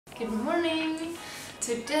Good morning!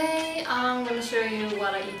 Today I'm gonna show you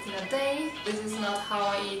what I eat in a day. This is not how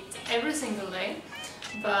I eat every single day,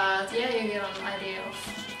 but yeah, you get an idea of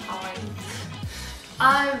how I eat.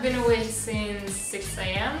 I've been awake since 6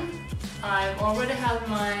 AM. I've already had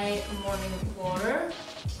my morning water,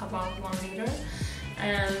 about 1 liter,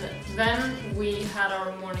 and then we had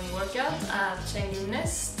our morning workout at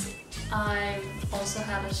Nest. I've also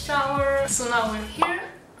had a shower, so now we're here.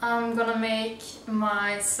 I'm gonna make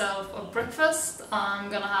myself a breakfast. I'm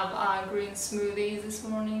gonna have a green smoothie this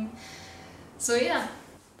morning. So yeah.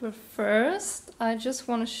 But first, I just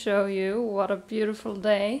want to show you what a beautiful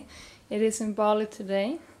day it is in Bali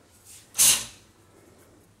today.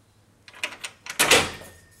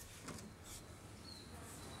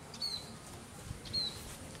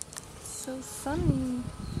 So sunny.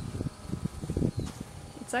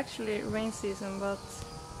 It's actually rain season, but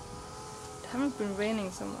it hasn't been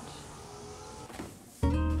raining so much.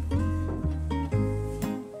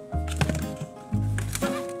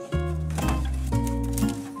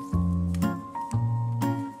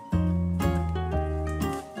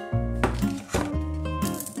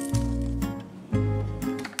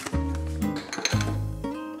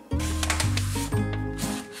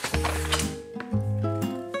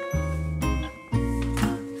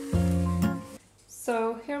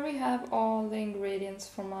 So here we have all the ingredients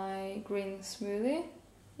for my green smoothie.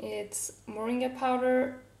 It's moringa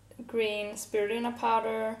powder, green spirulina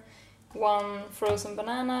powder, 1 frozen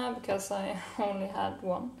banana because I only had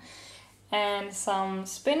 1, and some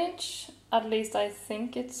spinach, at least I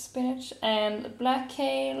think it's spinach, and black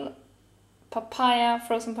kale, papaya,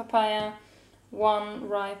 frozen papaya, 1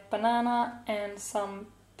 ripe banana, and some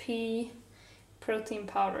pea protein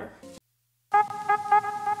powder.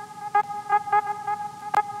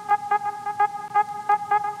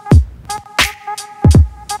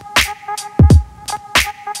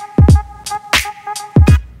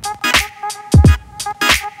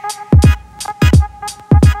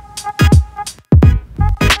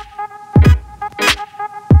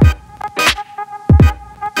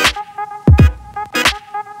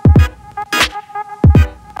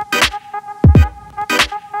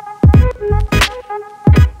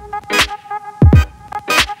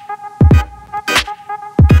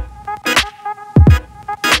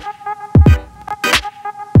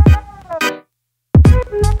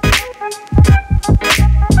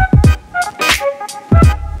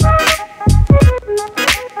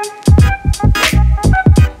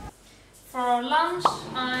 For lunch,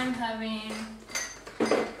 I'm having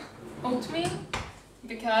oatmeal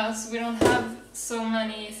because we don't have so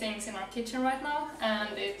many things in our kitchen right now, and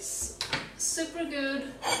it's super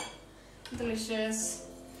good, delicious.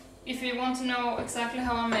 If you want to know exactly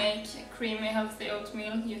how I make creamy, healthy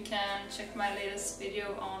oatmeal, you can check my latest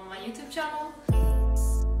video on my YouTube channel.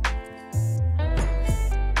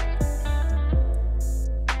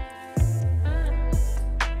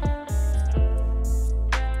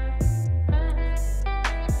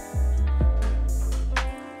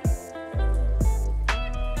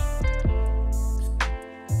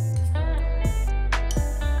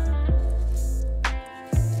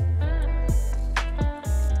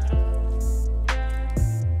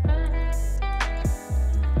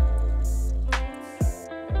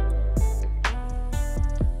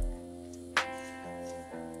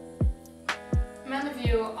 Many of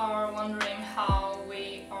you are wondering how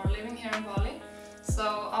we are living here in Bali.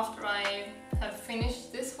 So after I have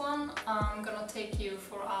finished this one, I'm gonna take you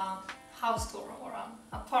for a house tour or an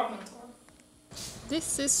apartment tour.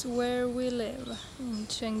 This is where we live, in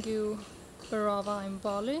Canggu, Barava in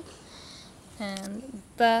Bali. And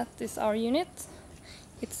that is our unit.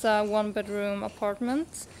 It's a 1-bedroom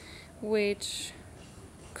apartment which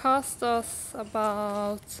cost us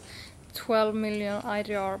about 12 million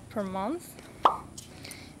IDR per month.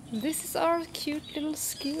 This is our cute little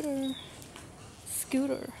scooter.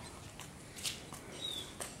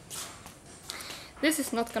 This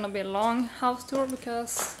is not gonna be a long house tour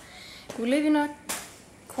because we live in a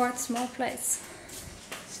quite small place.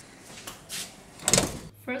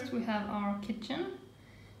 First we have our kitchen,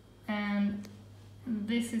 and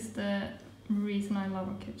this is the reason I love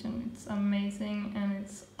our kitchen. It's amazing and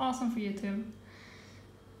it's awesome for YouTube.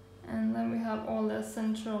 And then we have all the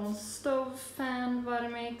essential stove, fan,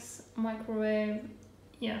 Vitamix, microwave,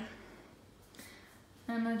 yeah.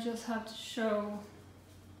 And I just have to show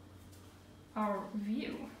our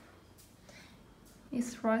view.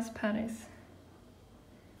 It's rice paddies.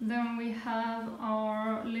 Then we have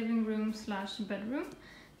our living room slash bedroom.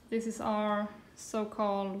 This is our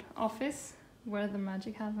so-called office where the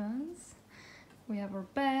magic happens. We have our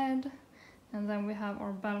bed, And then we have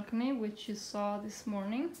our balcony, which you saw this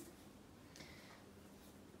morning.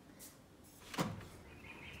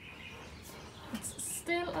 It's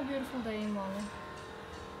still a beautiful day in Bali.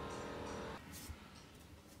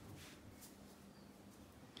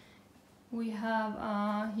 We have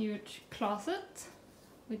a huge closet,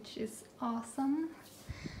 which is awesome.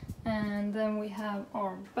 And then we have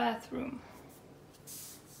our bathroom.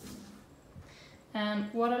 And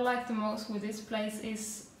what I like the most with this place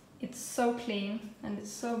is it's so clean and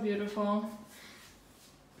it's so beautiful.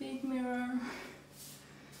 Big mirror.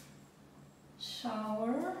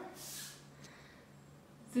 Shower.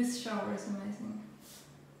 This shower is amazing.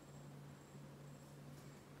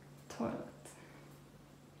 Toilet.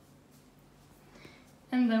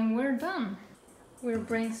 And then we're done. We're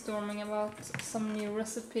brainstorming about some new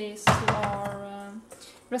recipes to our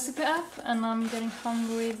recipe app, and I'm getting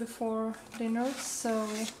hungry before dinner, so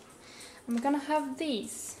I'm gonna have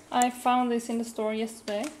these. I found this in the store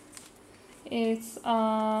yesterday. It's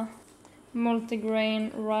a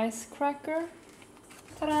multigrain rice cracker.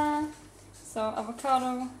 Ta-da! So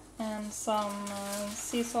avocado and some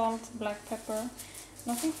sea salt, black pepper.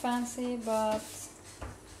 Nothing fancy, but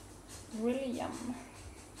really yum.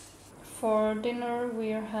 For dinner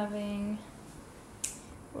we are having,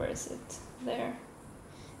 where is it? There.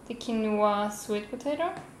 The quinoa sweet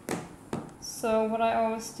potato. So what I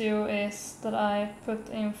always do is that I put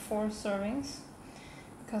in 4 servings,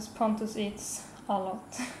 because Pontus eats a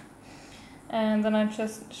lot. And then I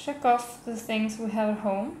just check off the things we have at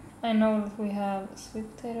home. I know that we have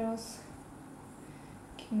sweet potatoes,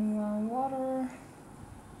 quinoa water.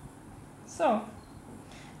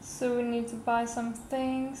 So we need to buy some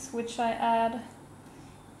things, which I add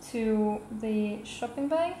to the shopping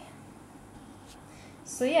bag.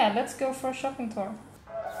 So yeah, let's go for a shopping tour.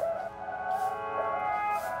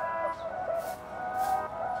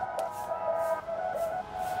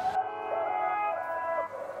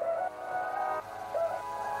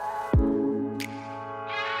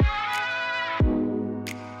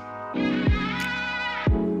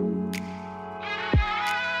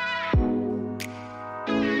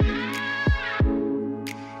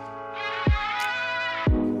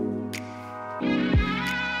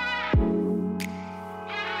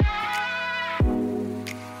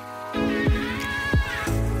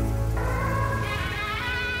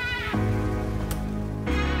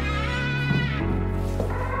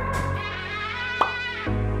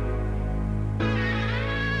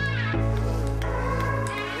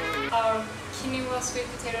 Sweet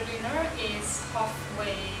potato dinner is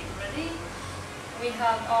halfway ready. We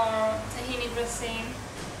have our tahini dressing,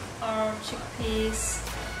 our chickpeas,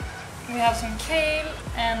 we have some kale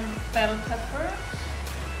and bell pepper,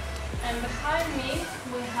 and behind me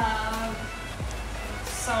we have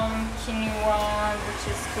some quinoa which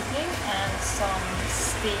is cooking and some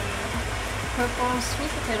steamed purple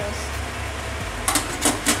sweet potatoes.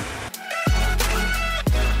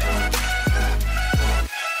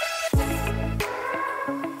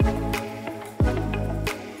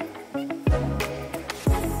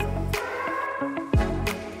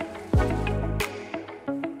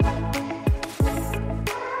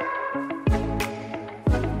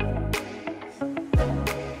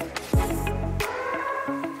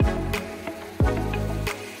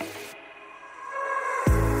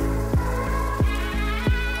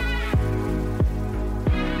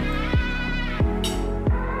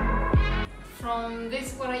 From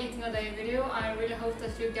this What I Eat in a Day video, I really hope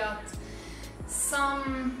that you got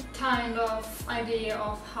some kind of idea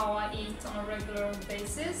of how I eat on a regular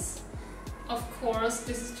basis. Of course,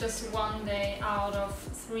 this is just one day out of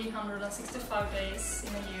 365 days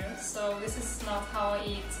in a year, so this is not how I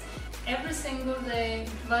eat every single day.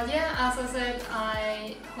 But yeah, as I said,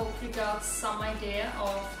 I hope you got some idea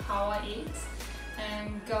of how I eat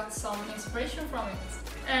and got some inspiration from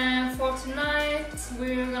it. And for tonight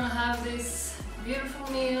we're gonna have this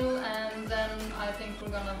beautiful meal, and then I think we're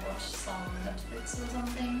gonna watch some Netflix or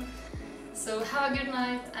something. So have a good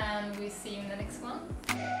night, and we see you in the next one.